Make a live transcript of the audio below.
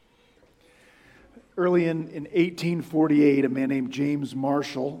Early in 1848, a man named James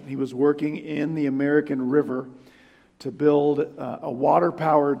Marshall, he was working in the American River to build a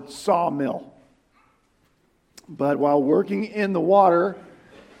water-powered sawmill. But while working in the water,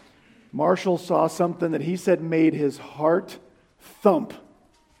 Marshall saw something that he said made his heart thump.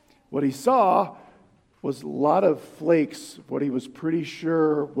 What he saw was a lot of flakes, what he was pretty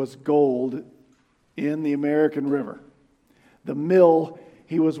sure was gold, in the American River. The mill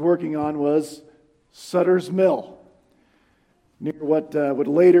he was working on was Sutter's Mill, near what would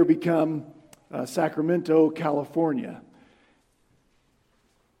later become Sacramento, California.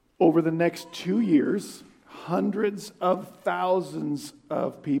 Over the next 2 years, hundreds of thousands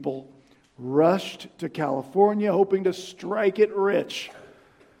of people rushed to California hoping to strike it rich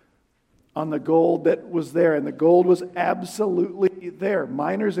on the gold that was there. And the gold was absolutely there.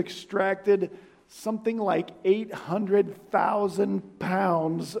 Miners extracted something like 800,000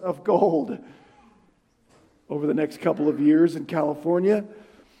 pounds of gold over the next couple of years in California.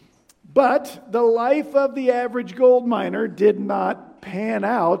 But the life of the average gold miner did not pan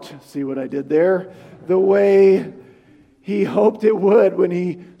out, see what I did there, the way he hoped it would when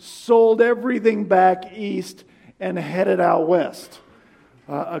he sold everything back east and headed out west.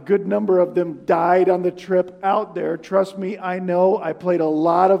 A good number of them died on the trip out there. Trust me, I know. I played a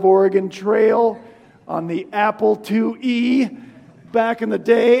lot of Oregon Trail on the Apple IIe back in the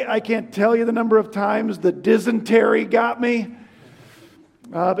day. I can't tell you the number of times the dysentery got me.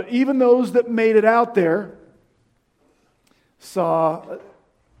 But even those that made it out there saw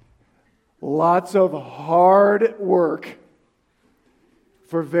lots of hard work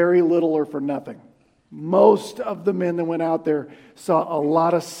for very little or for nothing. Most of the men that went out there saw a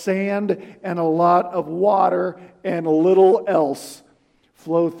lot of sand and a lot of water and little else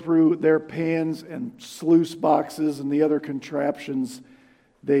flow through their pans and sluice boxes and the other contraptions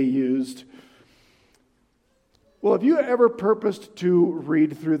they used. Well, have you ever purposed to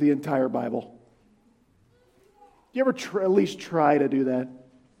read through the entire Bible? You ever at least try to do that?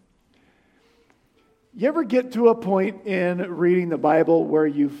 You ever get to a point in reading the Bible where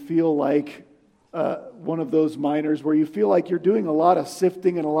you feel like one of those miners, where you feel like you're doing a lot of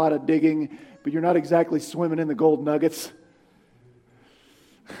sifting and a lot of digging, but you're not exactly swimming in the gold nuggets?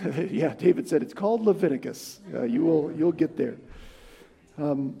 Yeah, David said it's called Leviticus. You'll get there.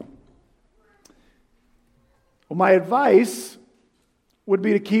 Well, my advice would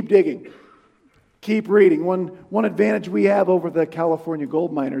be to keep digging, keep reading. One advantage we have over the California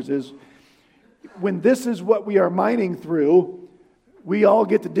gold miners is when this is what we are mining through, we all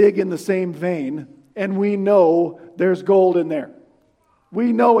get to dig in the same vein, and we know there's gold in there.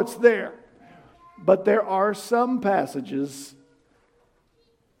 We know it's there. But there are some passages,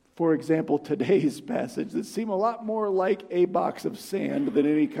 for example, today's passage, that seem a lot more like a box of sand than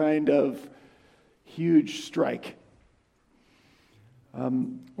any kind of huge strike.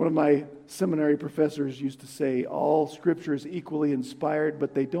 One of my seminary professors used to say, all Scripture is equally inspired,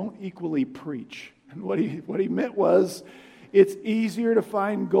 but they don't equally preach. And what he meant was, it's easier to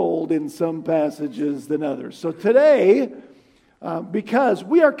find gold in some passages than others. So today, because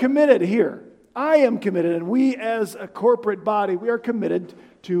we are committed here, I am committed, and we as a corporate body, we are committed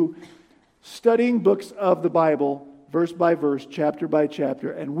to studying books of the Bible, verse by verse, chapter by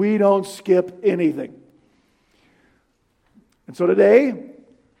chapter, and we don't skip anything. And so today,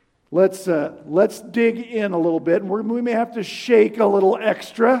 let's dig in a little bit, and we may have to shake a little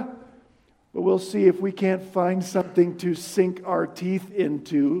extra, but we'll see if we can't find something to sink our teeth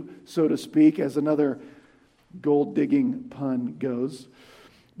into, so to speak, as another gold digging pun goes.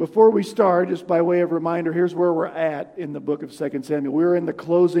 Before we start, just by way of reminder, here's where we're at in the book of 2 Samuel. We're in the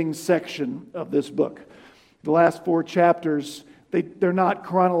closing section of this book. The last 4 chapters, they're not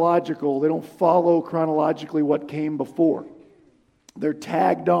chronological. They don't follow chronologically what came before. They're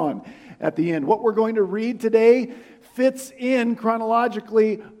tagged on at the end. What we're going to read today fits in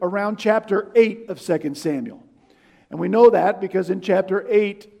chronologically around chapter 8 of 2 Samuel. And we know that because in chapter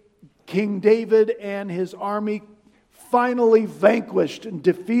 8, King David and his army finally vanquished and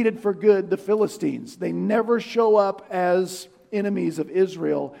defeated for good the Philistines. They never show up as enemies of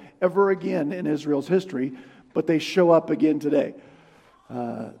Israel ever again in Israel's history, but they show up again today.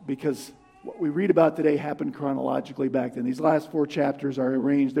 Because what we read about today happened chronologically back then. These last 4 chapters are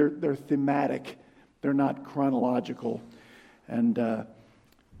arranged. They're thematic. They're not chronological. And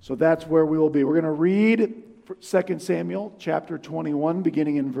so that's where we will be. We're going to read 2 Samuel chapter 21,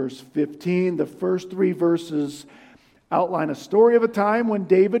 beginning in verse 15. The first 3 verses outline a story of a time when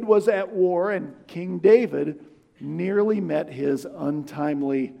David was at war and King David nearly met his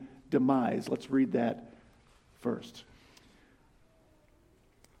untimely demise. Let's read that first.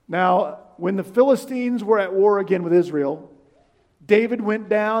 Now when the Philistines were at war again with Israel, David went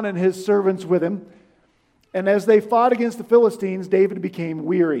down and his servants with him. And as they fought against the Philistines, David became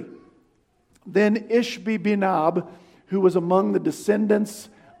weary. Then Ishbi-Benob, who was among the descendants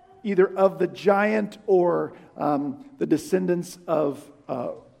either of the giant or the descendants of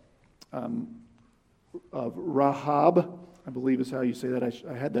Rahab, I believe is how you say that.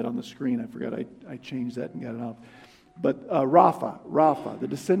 I had that on the screen. I forgot I changed that and got it off. But Rapha, the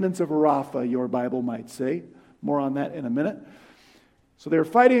descendants of Rapha, your Bible might say. More on that in a minute. So they're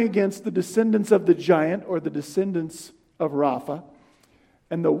fighting against the descendants of the giant or the descendants of Rapha.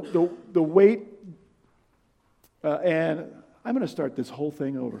 And the weight, and I'm going to start this whole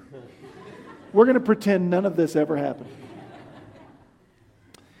thing over. We're going to pretend none of this ever happened.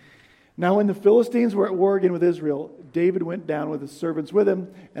 Now when the Philistines were at war again with Israel, David went down with his servants with him,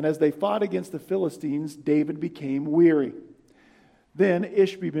 and as they fought against the Philistines, David became weary. Then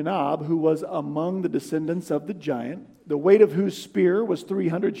Ishbi-Benob, who was among the descendants of the giant, the weight of whose spear was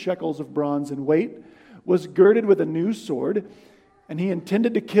 300 shekels of bronze in weight, was girded with a new sword, and he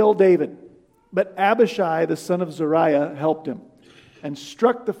intended to kill David. But Abishai, the son of Zeruiah, helped him, and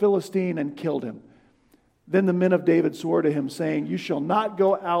struck the Philistine and killed him. Then the men of David swore to him, saying, "You shall not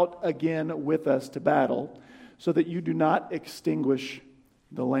go out again with us to battle, so that you do not extinguish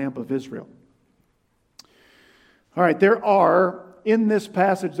the lamp of Israel." All right, in this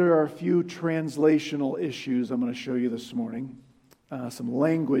passage, there are a few translational issues I'm going to show you this morning. Some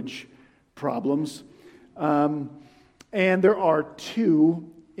language problems. And there are two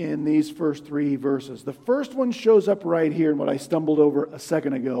in these first three verses. The first one shows up right here in what I stumbled over a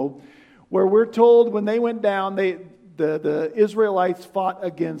second ago, where we're told when they went down, the Israelites fought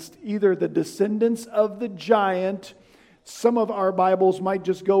against either the descendants of the giant. Some of our Bibles might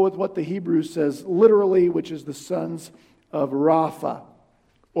just go with what the Hebrew says literally, which is the sons of Rapha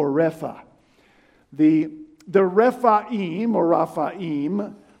or Repha. The Rephaim or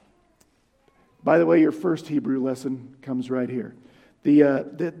Raphaim, by the way, your first Hebrew lesson comes right here.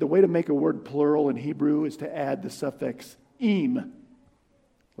 The way to make a word plural in Hebrew is to add the suffix im.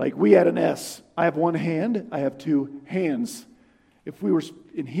 Like we add an S. I have one hand, I have two hands. If we were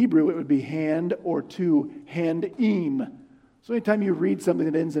in Hebrew, it would be hand or two hand-im. So anytime you read something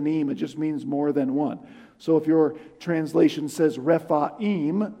that ends in im, it just means more than one. So if your translation says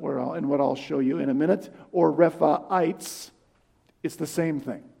Rephaim, and what I'll show you in a minute, or Rephaites, it's the same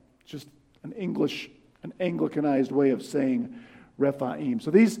thing. It's just an Anglicanized way of saying Rephaim.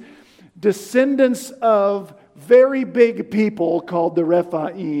 So these descendants of very big people called the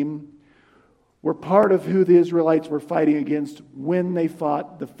Rephaim were part of who the Israelites were fighting against when they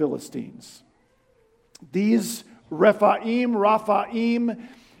fought the Philistines. These Raphaim,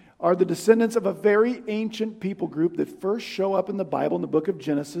 are the descendants of a very ancient people group that first show up in the Bible in the book of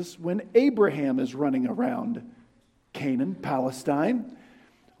Genesis when Abraham is running around Canaan, Palestine.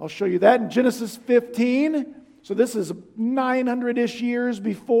 I'll show you that in Genesis 15. So this is 900-ish years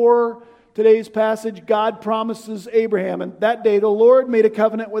before today's passage. God promises Abraham, and that day the Lord made a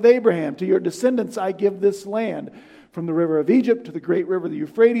covenant with Abraham. To your descendants I give this land, from the river of Egypt to the great river, the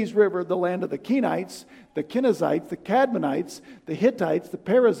Euphrates River, the land of the Kenites, the Kenizzites, the Cadmonites, the Hittites, the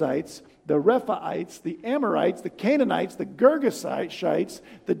Perizzites, the Rephaites, the Amorites, the Canaanites, the Girgashites,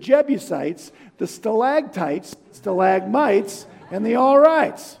 the Jebusites, the Stalactites, Stalagmites, and the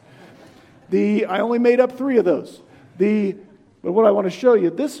Alrites. I only made up three of those. But what I want to show you,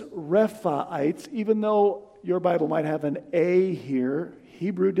 this Rephaites, even though your Bible might have an A here,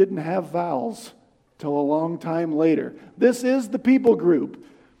 Hebrew didn't have vowels till a long time later. This is the people group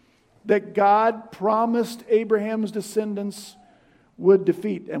that God promised Abraham's descendants would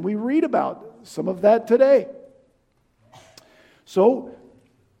defeat. And we read about some of that today. So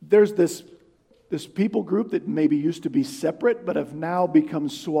there's this people group that maybe used to be separate but have now become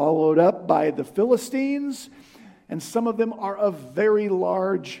swallowed up by the Philistines. And some of them are of very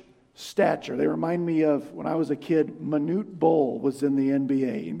large stature. They remind me of when I was a kid, Manute Bol was in the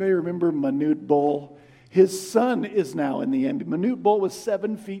NBA. Anybody remember Manute Bol? His son is now in the NBA. Manute Bol was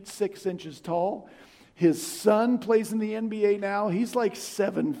 7 feet 6 inches tall. His son plays in the NBA now. He's like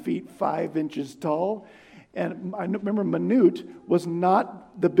 7 feet 5 inches tall. And I remember Manute was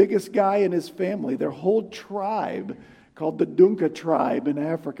not the biggest guy in his family. Their whole tribe, called the Dunka tribe in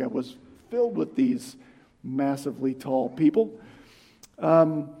Africa, was filled with these massively tall people.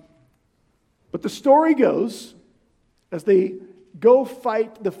 But the story goes, as they go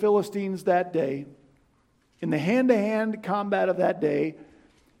fight the Philistines that day, in the hand-to-hand combat of that day,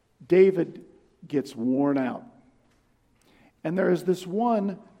 David gets worn out. And there is this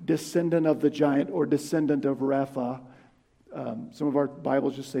one descendant of the giant, or descendant of Rapha, Some of our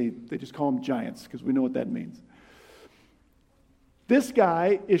Bibles they just call them giants because we know what that means. This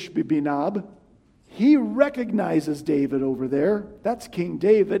guy, Ishbi-Benob, he recognizes David over there. That's King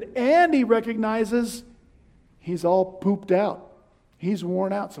David. And he recognizes he's all pooped out. He's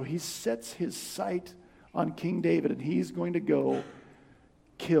worn out. So he sets his sight on King David, and he's going to go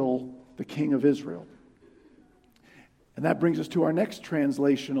kill the king of Israel. And that brings us to our next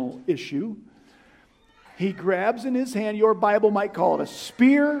translational issue. He grabs in his hand, your Bible might call it a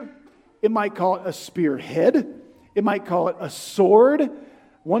spear. It might call it a spearhead. It might call it a sword.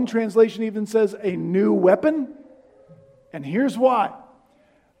 One translation even says a new weapon. And here's why.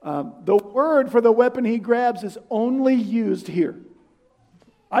 The word for the weapon he grabs is only used here.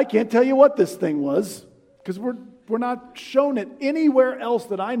 I can't tell you what this thing was because we're not shown it anywhere else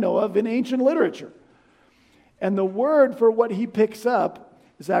that I know of in ancient literature. And the word for what he picks up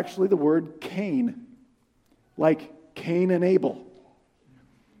is actually the word Cain, like Cain and Abel.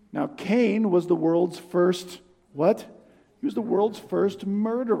 Now, Cain was the world's first what? He was the world's first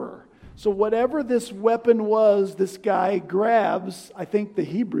murderer. So whatever this weapon was this guy grabs, I think the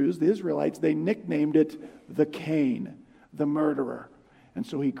Hebrews, the Israelites, they nicknamed it the Cain, the murderer. And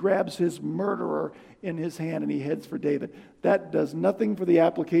so he grabs his murderer in his hand and he heads for David. That does nothing for the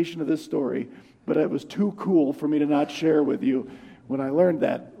application of this story, but it was too cool for me to not share with you when I learned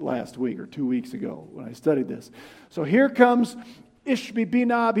that last week or 2 weeks ago when I studied this. So here comes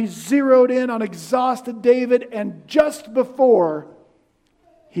Ishbi-Benob. He's zeroed in on exhausted David, and just before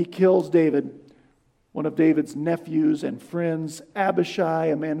he kills David, one of David's nephews and friends, Abishai,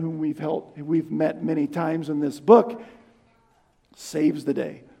 a man whom we've met many times in this book, saves the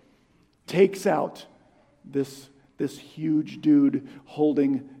day, takes out this huge dude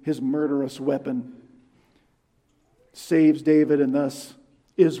holding his murderous weapon, saves David and thus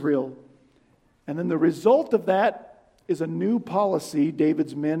Israel. And then the result of that is a new policy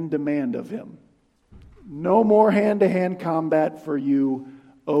David's men demand of him. No more hand-to-hand combat for you,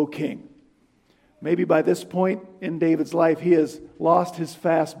 O king. Maybe by this point in David's life, he has lost his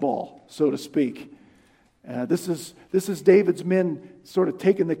fastball, so to speak. This is David's men sort of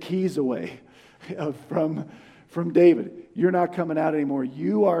taking the keys away from David. You're not coming out anymore.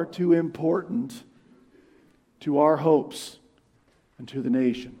 You are too important to our hopes and to the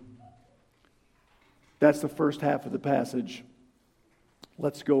nation. That's the first half of the passage.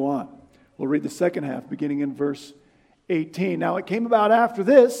 Let's go on. We'll read the second half, beginning in verse 18. Now it came about after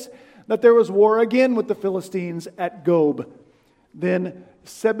this that there was war again with the Philistines at Gob. Then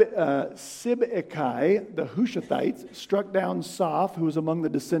Sibbecai, the Hushathites, struck down Soph, who was among the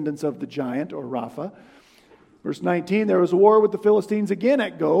descendants of the giant, or Rapha. Verse 19, there was a war with the Philistines again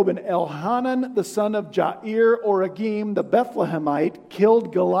at Gob, and Elhanan, the son of Jair, or Agim, the Bethlehemite,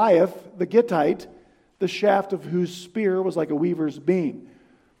 killed Goliath, the Gittite, the shaft of whose spear was like a weaver's beam.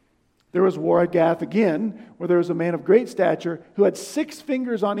 There was war at Gath again, where there was a man of great stature who had 6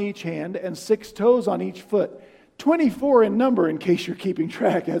 fingers on each hand and 6 toes on each foot. 24 in number, in case you're keeping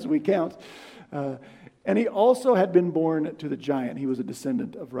track as we count. And he also had been born to the giant. He was a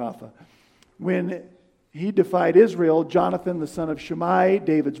descendant of Rapha. When he defied Israel, Jonathan, the son of Shimei,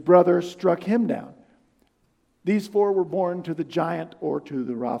 David's brother, struck him down. These 4 were born to the giant, or to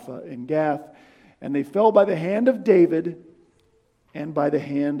the Rapha in Gath, and they fell by the hand of David and by the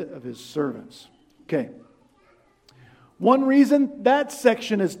hand of his servants. Okay. One reason that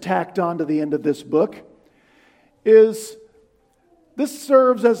section is tacked on to the end of this book is this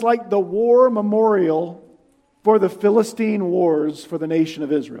serves as like the war memorial for the Philistine wars for the nation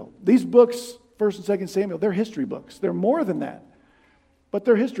of Israel. These books, 1st and 2nd Samuel, they're history books. They're more than that, but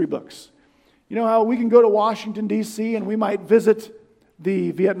they're history books. You know how we can go to Washington, D.C., and we might visit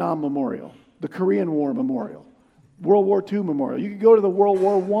the Vietnam Memorial, the Korean War Memorial, World War II Memorial. You could go to the World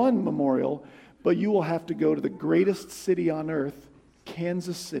War I Memorial, but you will have to go to the greatest city on earth,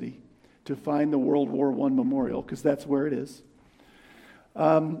 Kansas City, to find the World War I Memorial, because that's where it is.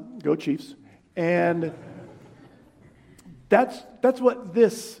 Go Chiefs. And that's what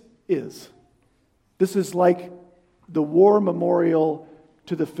this is. This is like the war memorial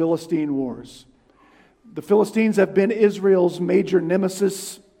to the Philistine wars. The Philistines have been Israel's major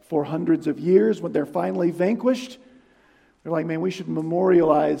nemesis for hundreds of years. When they're finally vanquished, they're like, man, we should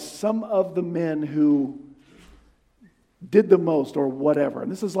memorialize some of the men who did the most or whatever.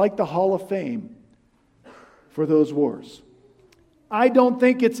 And this is like the Hall of Fame for those wars. I don't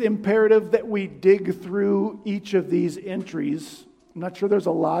think it's imperative that we dig through each of these entries. I'm not sure there's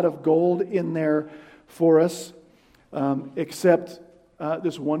a lot of gold in there for us, except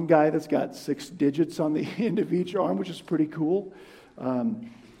this one guy that's got 6 digits on the end of each arm, which is pretty cool.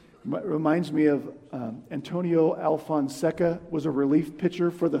 Reminds me of Antonio Alfonseca was a relief pitcher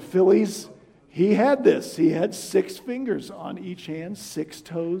for the Phillies. He had this. He had 6 fingers on each hand, 6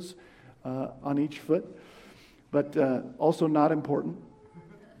 toes on each foot, but also not important.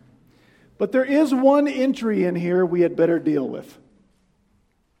 But there is one entry in here we had better deal with.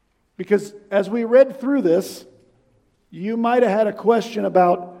 Because as we read through this, you might have had a question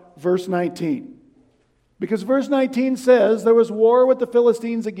about verse 19. Because verse 19 says, there was war with the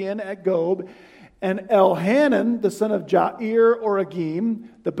Philistines again at Gob, and Elhanan, the son of Jair or Agim,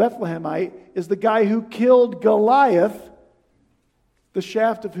 the Bethlehemite, is the guy who killed Goliath, the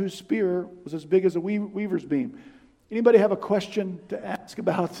shaft of whose spear was as big as a weaver's beam. Anybody have a question to ask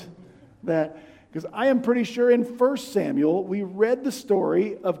about that? Because I am pretty sure in 1 Samuel, we read the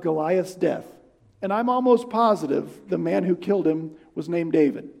story of Goliath's death. And I'm almost positive the man who killed him was named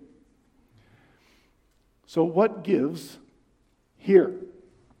David. So what gives here?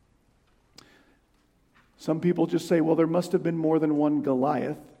 Some people just say, well, there must have been more than one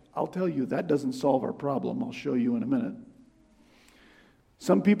Goliath. I'll tell you, that doesn't solve our problem. I'll show you in a minute.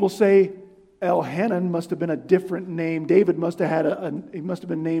 Some people say Elhanan must have been a different name. David must have had he must have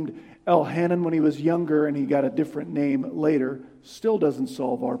been named Elhanan when he was younger, and he got a different name later. Still doesn't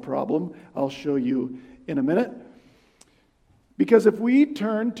solve our problem. I'll show you in a minute. Because if we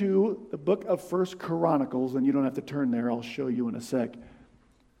turn to the book of 1 Chronicles, and you don't have to turn there, I'll show you in a sec.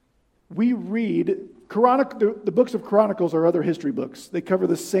 We read, the books of Chronicles are other history books. They cover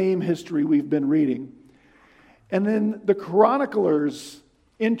the same history we've been reading. And then the chronicler's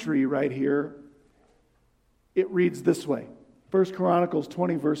entry right here, it reads this way. 1 Chronicles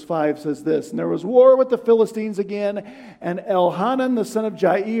 20 verse 5 says this, and there was war with the Philistines again, and Elhanan the son of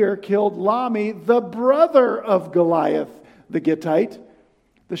Jair killed Lami, the brother of Goliath the Gittite,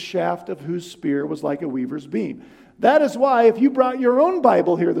 the shaft of whose spear was like a weaver's beam. That is why if you brought your own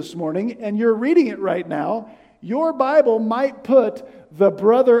Bible here this morning and you're reading it right now, your Bible might put the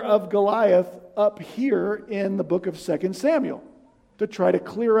brother of Goliath up here in the book of 2 Samuel to try to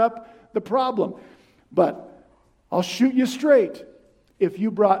clear up the problem. But I'll shoot you straight. If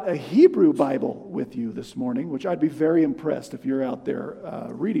you brought a Hebrew Bible with you this morning, which I'd be very impressed if you're out there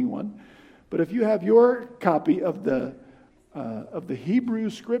reading one, but if you have your copy of the Hebrew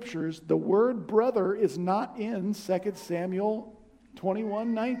Scriptures, the word brother is not in 2 Samuel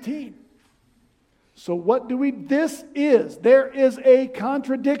 21:19. So what do there is a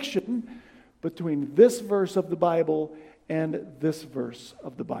contradiction between this verse of the Bible and this verse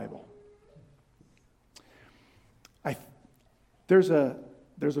of the Bible. There's a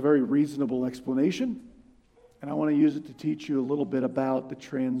very reasonable explanation, and I want to use it to teach you a little bit about the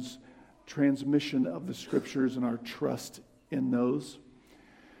transmission of the Scriptures and our trust in those.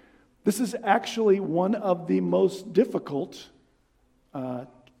 This is actually one of the most difficult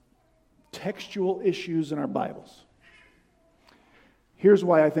textual issues in our Bibles. Here's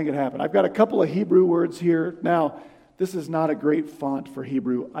why I think it happened. I've got a couple of Hebrew words here. Now, this is not a great font for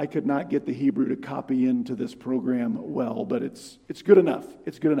Hebrew. I could not get the Hebrew to copy into this program well, but it's good enough.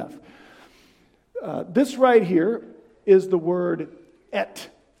 It's good enough. This right here is the word et.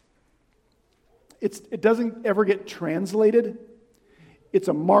 It doesn't ever get translated. It's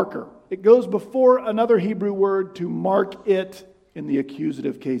a marker. It goes before another Hebrew word to mark it in the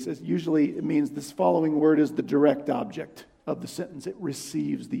accusative case. Usually it means this following word is the direct object of the sentence. It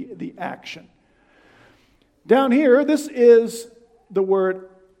receives the action. Down here, this is the word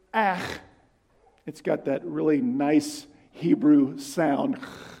ach. It's got that really nice Hebrew sound.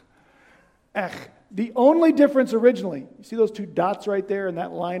 Ach. The only difference originally, you see those 2 dots right there and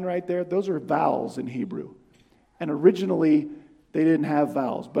that line right there? Those are vowels in Hebrew. And originally, they didn't have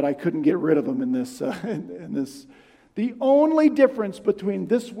vowels, but I couldn't get rid of them in this. The only difference between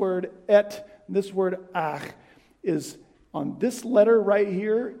this word et and this word ach is on this letter right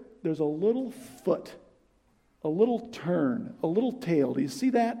here, there's a little foot, a little turn, a little tail. Do you see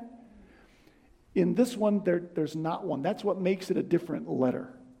that? In this one, there's not one. That's what makes it a different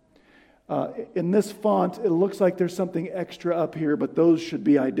letter. In this font, it looks like there's something extra up here, but those should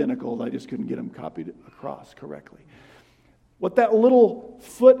be identical. I just couldn't get them copied across correctly. What that little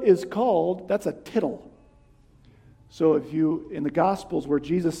foot is called, that's a tittle. So if you, in the Gospels where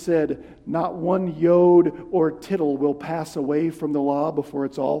Jesus said, not one yod or tittle will pass away from the law before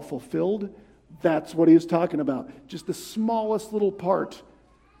it's all fulfilled, that's what he was talking about. Just the smallest little part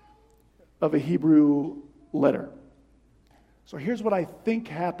of a Hebrew letter. So here's what I think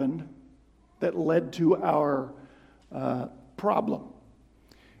happened that led to our problem.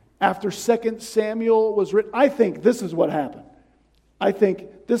 After 2 Samuel was written, I think this is what happened. I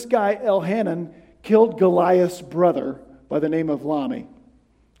think this guy, Elhanan, killed Goliath's brother by the name of Lami.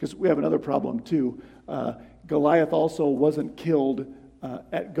 Because we have another problem too. Goliath also wasn't killed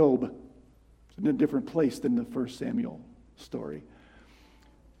at Gob. It's in a different place than the 1 Samuel story.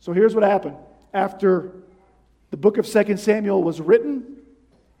 So here's what happened. After the book of 2 Samuel was written,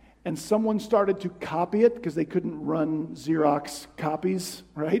 and someone started to copy it because they couldn't run Xerox copies,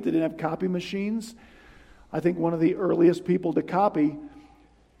 right? They didn't have copy machines. I think one of the earliest people to copy,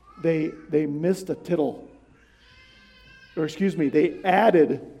 they missed a tittle. Or excuse me, they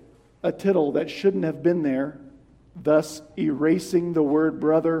added a tittle that shouldn't have been there, thus erasing the word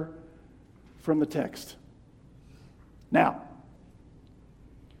brother from the text. Now,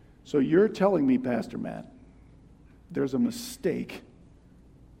 so you're telling me, Pastor Matt, there's a mistake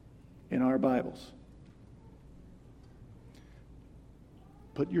in our Bibles.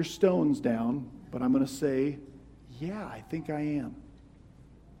 Put your stones down, but I'm going to say, yeah, I think I am.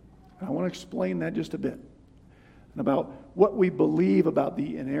 And I want to explain that just a bit. And about what we believe about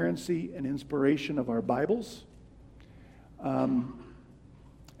the inerrancy and inspiration of our Bibles, and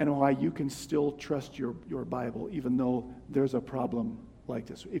why you can still trust your Bible, even though there's a problem like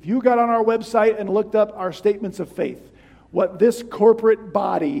this. If you got on our website and looked up our statements of faith, what this corporate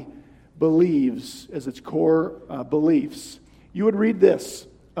body believes as its core beliefs, you would read this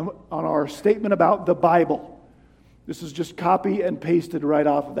on our statement about the Bible. This is just copy and pasted right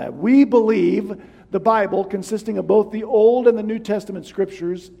off of that. We believe the Bible, consisting of both the Old and the New Testament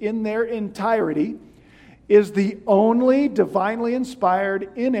scriptures in their entirety, is the only divinely inspired,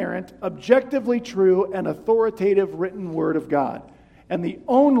 inerrant, objectively true, and authoritative written word of God, and the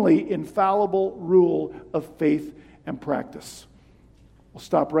only infallible rule of faith and practice. We'll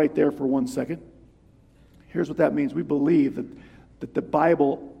stop right there for 1 second. Here's what that means. We believe that the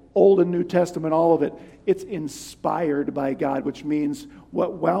Bible, Old and New Testament, all of it, it's inspired by God, which means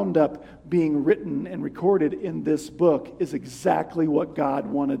what wound up being written and recorded in this book is exactly what God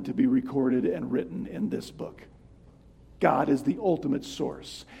wanted to be recorded and written in this book. God is the ultimate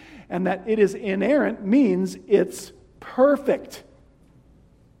source. And that it is inerrant means it's perfect.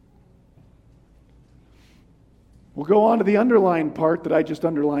 We'll go on to the underlined part that I just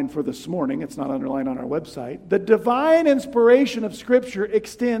underlined for this morning. It's not underlined on our website. The divine inspiration of Scripture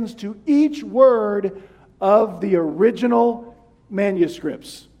extends to each word of the original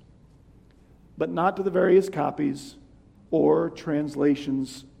manuscripts, but not to the various copies or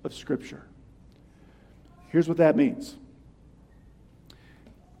translations of Scripture. Here's what that means.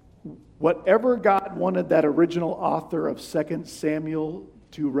 Whatever God wanted that original author of 2 Samuel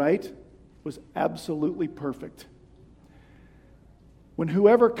to write was absolutely perfect. When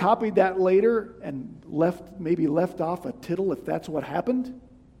whoever copied that later and maybe left off a tittle, if that's what happened,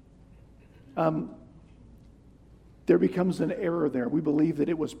 there becomes an error there. We believe that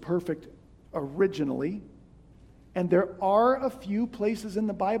it was perfect originally, and there are a few places in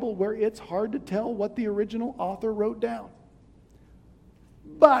the Bible where it's hard to tell what the original author wrote down.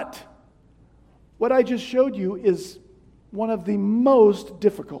 But what I just showed you is one of the most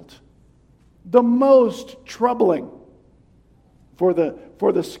difficult, the most troubling for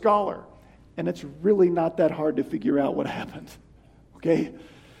the scholar. And it's really not that hard to figure out what happened. Okay?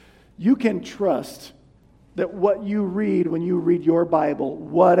 You can trust that what you read when you read your Bible,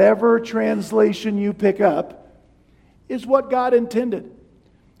 whatever translation you pick up, is what God intended.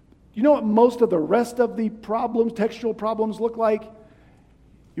 You know what most of the rest of the problems, textual problems, look like?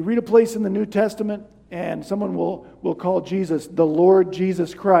 You read a place in the New Testament and someone will call Jesus the Lord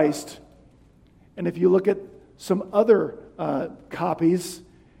Jesus Christ. And if you look at some other copies,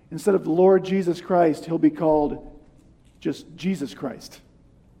 instead of Lord Jesus Christ, he'll be called just Jesus Christ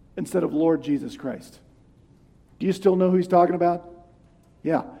instead of Lord Jesus Christ. Do you still know who he's talking about?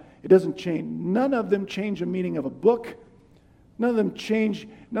 Yeah. It doesn't change. None of them change the meaning of a book. None of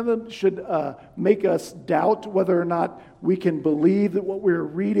them should make us doubt whether or not we can believe that what we're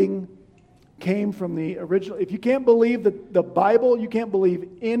reading came from the original. If you can't believe the Bible, you can't believe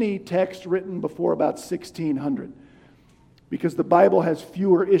any text written before about 1600. Because the Bible has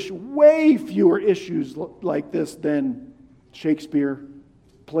way fewer issues like this than Shakespeare,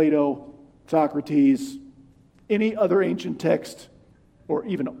 Plato, Socrates, any other ancient text, or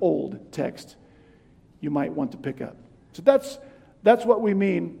even old text you might want to pick up. So that's what we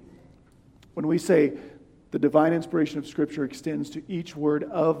mean when we say the divine inspiration of Scripture extends to each word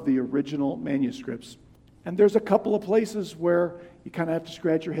of the original manuscripts. And there's a couple of places where you kind of have to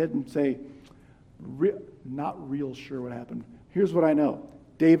scratch your head and say, not real sure what happened. Here's what I know.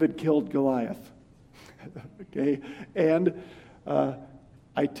 David killed Goliath. Okay? And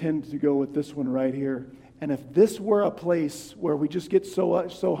I tend to go with this one right here. And if this were a place where we just get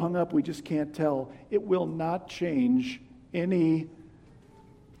so hung up we just can't tell, it will not change any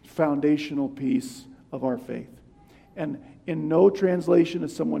foundational piece of our faith. And in no translation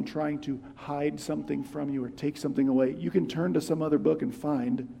is someone trying to hide something from you or take something away. You can turn to some other book and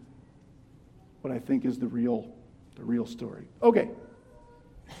find what I think is the real story. Okay.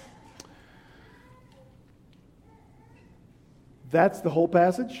 That's the whole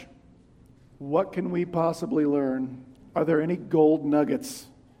passage. What can we possibly learn? Are there any gold nuggets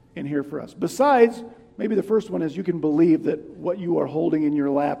in here for us? Besides, maybe the first one is you can believe that what you are holding in your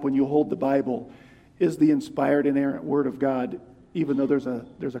lap when you hold the Bible is the inspired, inerrant Word of God, even though there's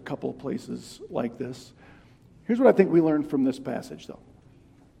a couple places like this. Here's what I think we learned from this passage, though.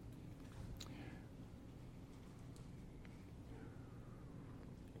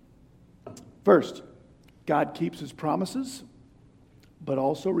 First, God keeps His promises, but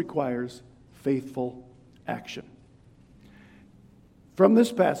also requires faithful action. From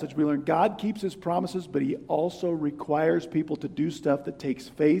this passage, we learn God keeps His promises, but He also requires people to do stuff that takes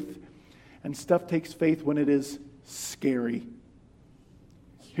faith, and stuff takes faith when it is scary.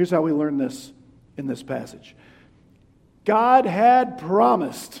 Here's how we learn this in this passage. God had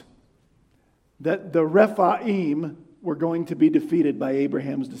promised that the Rephaim were going to be defeated by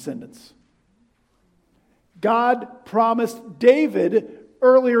Abraham's descendants. God promised David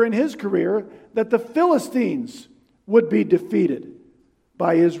earlier in his career that the Philistines would be defeated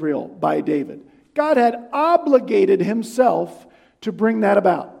by Israel, by David. God had obligated Himself to bring that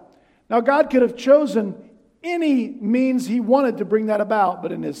about. Now, God could have chosen any means He wanted to bring that about,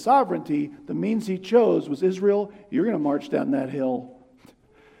 but in His sovereignty, the means He chose was Israel, you're going to march down that hill,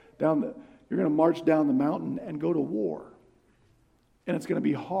 you're going to march down the mountain and go to war. And it's going to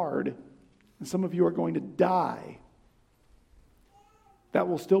be hard, and some of you are going to die. That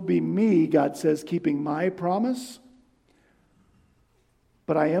will still be me, God says, keeping my promise,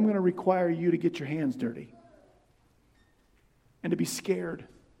 but I am going to require you to get your hands dirty and to be scared.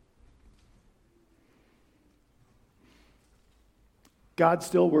 God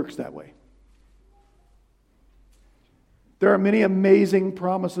still works that way. There are many amazing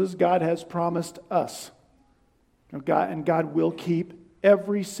promises God has promised us. And God will keep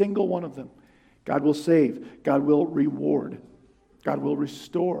every single one of them. God will save. God will reward. God will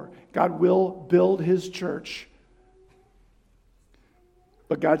restore. God will build His church.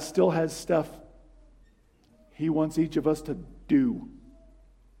 But God still has stuff He wants each of us to do.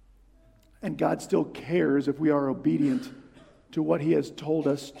 And God still cares if we are obedient to what He has told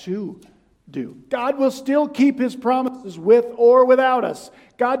us to do. God will still keep His promises with or without us.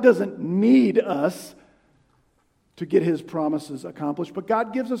 God doesn't need us to get His promises accomplished, but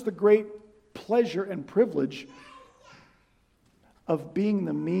God gives us the great pleasure and privilege of being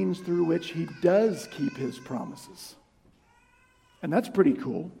the means through which He does keep His promises. And that's pretty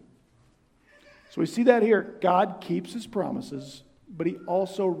cool. So we see that here. God keeps His promises, but He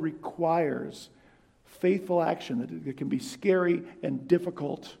also requires faithful action that can be scary and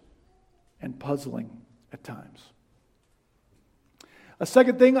difficult and puzzling at times. A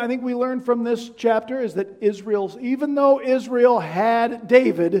second thing I think we learn from this chapter is that even though Israel had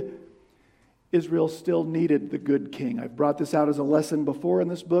David, Israel still needed the good king. I've brought this out as a lesson before in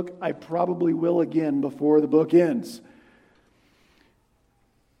this book. I probably will again before the book ends.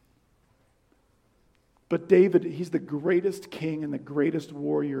 But David, he's the greatest king and the greatest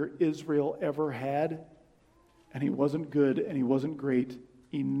warrior Israel ever had. And he wasn't good and he wasn't great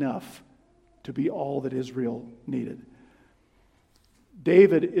enough to be all that Israel needed.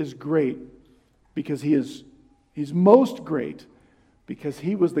 David is great because he's most great because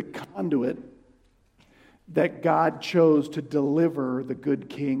he was the conduit that God chose to deliver the good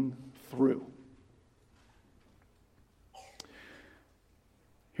king through.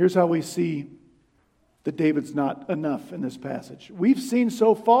 Here's how we see that David's not enough in this passage. We've seen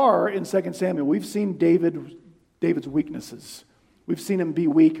so far in 2 Samuel, we've seen David's weaknesses. We've seen him be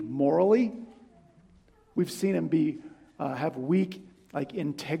weak morally. We've seen him have weak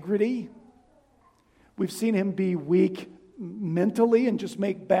integrity. We've seen him be weak mentally and just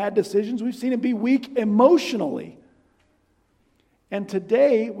make bad decisions. We've seen him be weak emotionally. And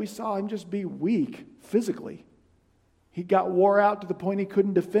today we saw him just be weak physically. He got wore out to the point he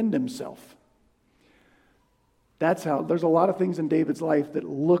couldn't defend himself. There's a lot of things in David's life that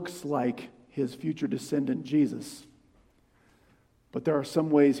looks like his future descendant Jesus. But there are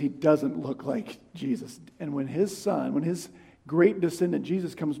some ways he doesn't look like Jesus. And when his great descendant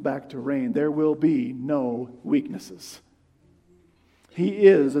Jesus comes back to reign, there will be no weaknesses. He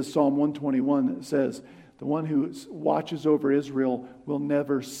is, as Psalm 121 says, the one who watches over Israel will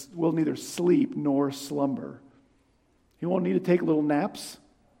neither sleep nor slumber. He won't need to take little naps,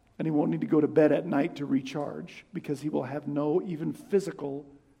 and he won't need to go to bed at night to recharge, because he will have no even physical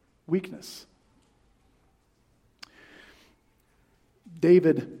weakness.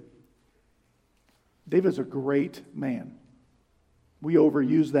 David's a great man. We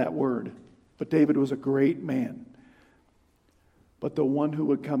overuse that word, but David was a great man. But the one who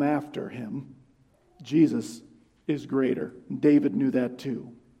would come after him, Jesus, is greater. David knew that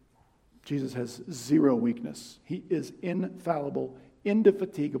too. Jesus has zero weakness. He is infallible,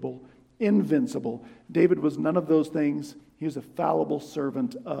 indefatigable, invincible. David was none of those things. He was a fallible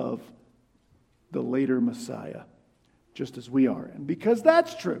servant of the later Messiah, just as we are. And because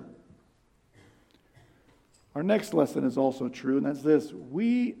that's true, our next lesson is also true, and that's this: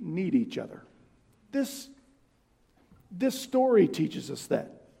 we need each other. This story teaches us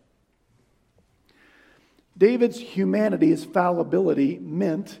that. David's humanity, his fallibility,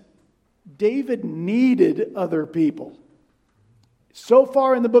 meant David needed other people. So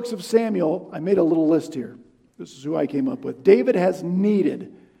far in the books of Samuel, I made a little list here. This is who I came up with. David has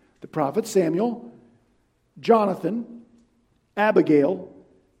needed the prophet Samuel, Jonathan, Abigail,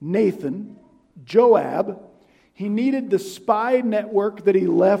 Nathan, Joab. He needed the spy network that he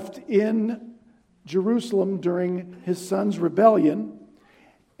left in Jerusalem during his son's rebellion.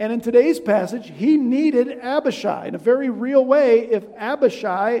 And in today's passage, he needed Abishai. In a very real way, if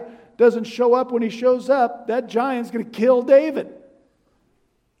Abishai doesn't show up when he shows up, that giant's going to kill David.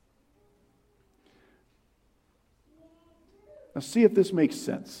 Now see if this makes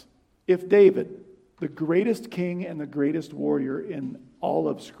sense. If David, the greatest king and the greatest warrior in all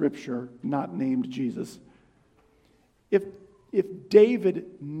of Scripture, not named Jesus, if David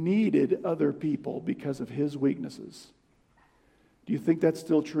needed other people because of his weaknesses, do you think that's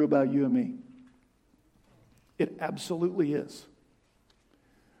still true about you and me? It absolutely is.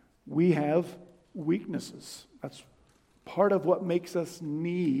 We have weaknesses. That's part of what makes us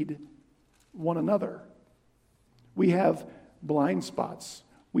need one another. We have blind spots.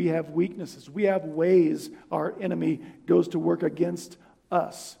 We have weaknesses. We have ways our enemy goes to work against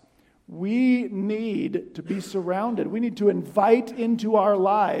us. We need to be surrounded. We need to invite into our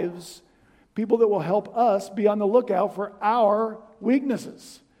lives people that will help us be on the lookout for our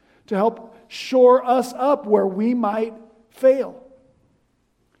weaknesses, to help shore us up where we might fail.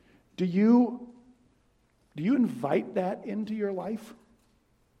 Do you invite that into your life?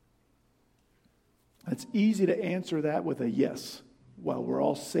 It's easy to answer that with a yes. Well, we're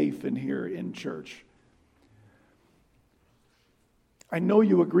all safe in here in church. I know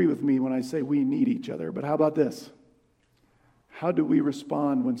you agree with me when I say we need each other, but how about this? How do we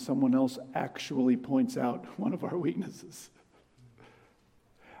respond when someone else actually points out one of our weaknesses?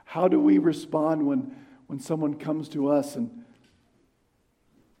 How do we respond when someone comes to us and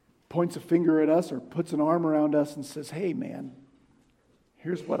points a finger at us or puts an arm around us and says, "Hey man,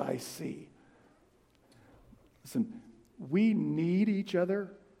 here's what I see"? Listen, we need each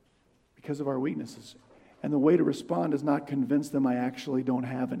other because of our weaknesses. And the way to respond is not convince them I actually don't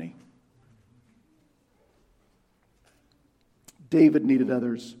have any. David needed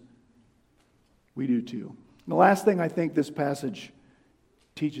others. We do too. And the last thing I think this passage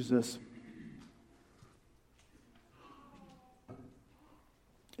teaches us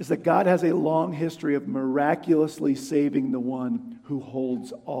is that God has a long history of miraculously saving the one who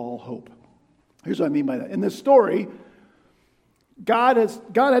holds all hope. Here's what I mean by that. In this story, God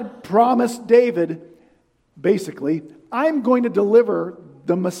had promised David, basically, I'm going to deliver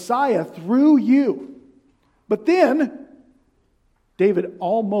the Messiah through you. But then, David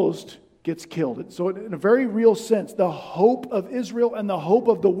almost gets killed. So in a very real sense, the hope of Israel and the hope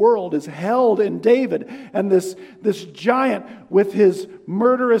of the world is held in David. And this giant with his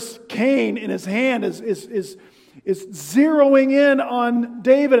murderous cane in his hand is zeroing in on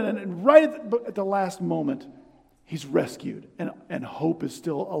David. And right at the last moment, he's rescued. And hope is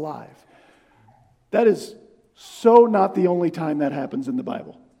still alive. That is so not the only time that happens in the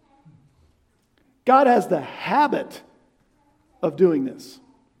Bible. God has the habit of doing this.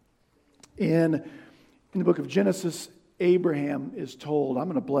 In the book of Genesis, Abraham is told, I'm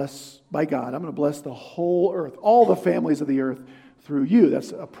going to bless the whole earth, all the families of the earth through you.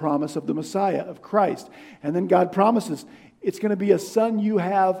 That's a promise of the Messiah, of Christ. And then God promises, it's going to be a son you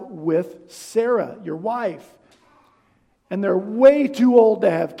have with Sarah, your wife. And they're way too old to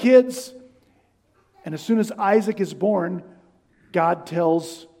have kids. And as soon as Isaac is born, God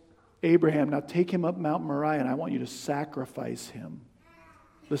tells Abraham, now take him up Mount Moriah and I want you to sacrifice him.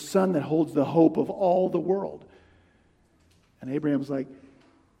 The son that holds the hope of all the world. And Abraham's like,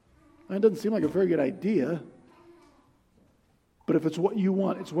 that doesn't seem like a very good idea. But if it's what you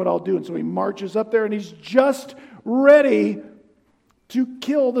want, it's what I'll do. And so he marches up there and he's just ready to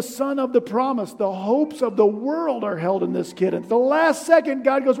kill the son of the promise. The hopes of the world are held in this kid. And at the last second,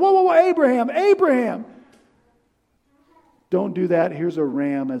 God goes, whoa, whoa, whoa, Abraham. Don't do that. Here's a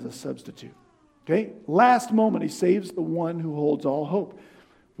ram as a substitute. Okay? Last moment, he saves the one who holds all hope.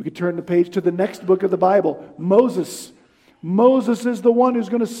 We could turn the page to the next book of the Bible, Moses. Moses is the one who's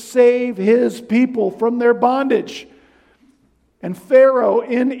going to save his people from their bondage. And Pharaoh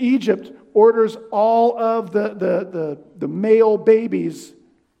in Egypt orders all of the male babies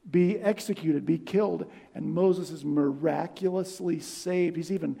be executed, be killed. And Moses is miraculously saved.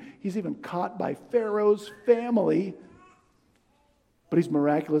 He's even caught by Pharaoh's family. But he's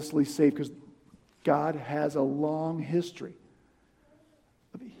miraculously saved because God has a long history.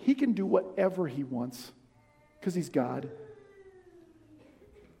 He can do whatever he wants because he's God.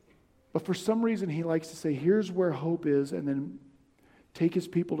 But for some reason, he likes to say, here's where hope is, and then take his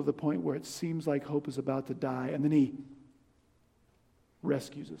people to the point where it seems like hope is about to die, and then he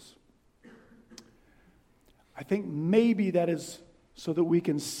rescues us. I think maybe that is so that we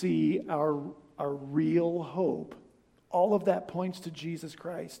can see our real hope. All of that points to Jesus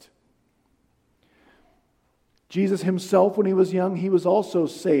Christ. Jesus himself, when he was young, he was also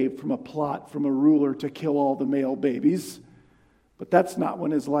saved from a plot from a ruler to kill all the male babies. But that's not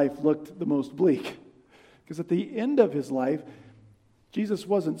when his life looked the most bleak. Because at the end of his life, Jesus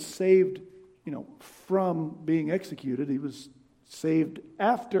wasn't saved, from being executed. He was saved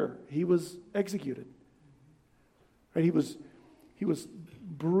after he was executed. Right? He was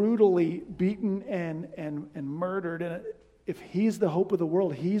brutally beaten and murdered. And if he's the hope of the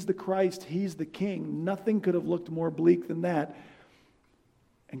world, he's the Christ, he's the King, nothing could have looked more bleak than that.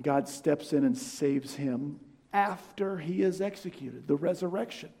 And God steps in and saves him after he is executed, the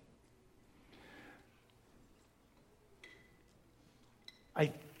resurrection.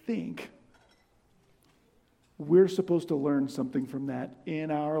 I think we're supposed to learn something from that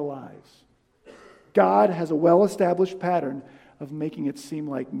in our lives. God has a well-established pattern of making it seem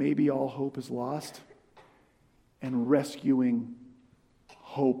like maybe all hope is lost and rescuing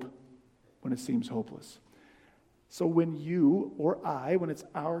hope when it seems hopeless. So when you or I, when it's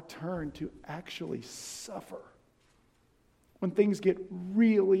our turn to actually suffer, when things get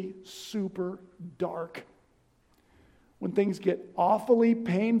really super dark, when things get awfully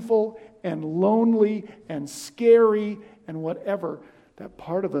painful and lonely and scary and whatever, that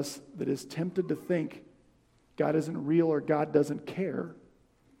part of us that is tempted to think God isn't real or God doesn't care,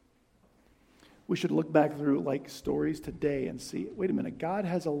 we should look back through like stories today and see, wait a minute, God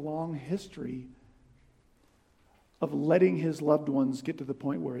has a long history of letting his loved ones get to the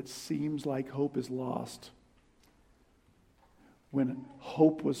point where it seems like hope is lost, when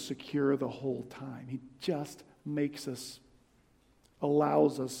hope was secure the whole time. He just makes us,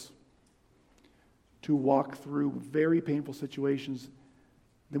 allows us to walk through very painful situations.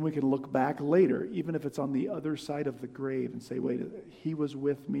 Then we can look back later, even if it's on the other side of the grave, and say, wait, he was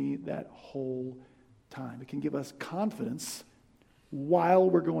with me that whole time. It can give us confidence while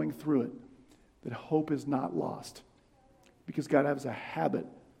we're going through it that hope is not lost. Because God has a habit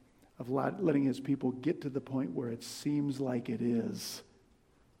of letting his people get to the point where it seems like it is.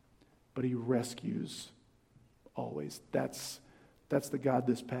 But he rescues always. That's the God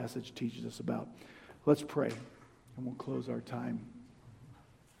this passage teaches us about. Let's pray, and we'll close our time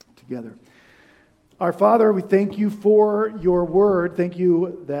together. Our Father, we thank you for your word. Thank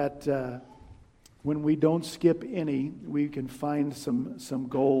you that when we don't skip any, we can find some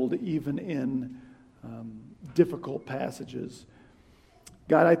gold even in difficult passages.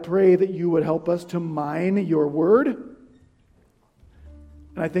 God, I pray that you would help us to mine your word.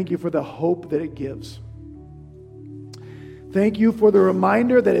 And I thank you for the hope that it gives. Thank you for the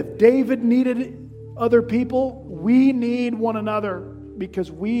reminder that if David needed other people, we need one another because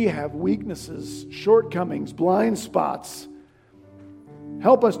we have weaknesses, shortcomings, blind spots.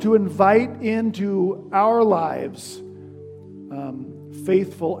 Help us to invite into our lives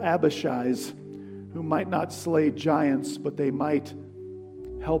faithful Abishais who might not slay giants, but they might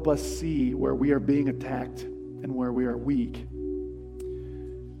help us see where we are being attacked and where we are weak.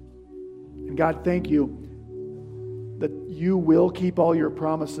 And God, thank you that you will keep all your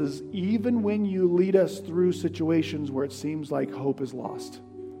promises even when you lead us through situations where it seems like hope is lost.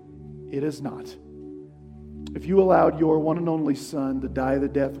 It is not. If you allowed your one and only Son to die the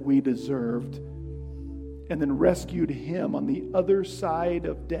death we deserved and then rescued him on the other side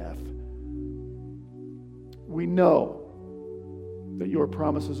of death, we know that your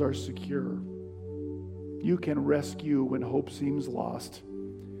promises are secure. You can rescue when hope seems lost,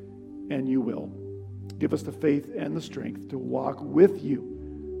 and you will. Give us the faith and the strength to walk with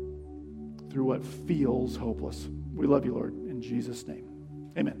you through what feels hopeless. We love you, Lord. In In Jesus' name,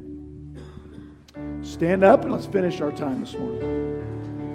 amen. Stand up and let's finish our time this morning.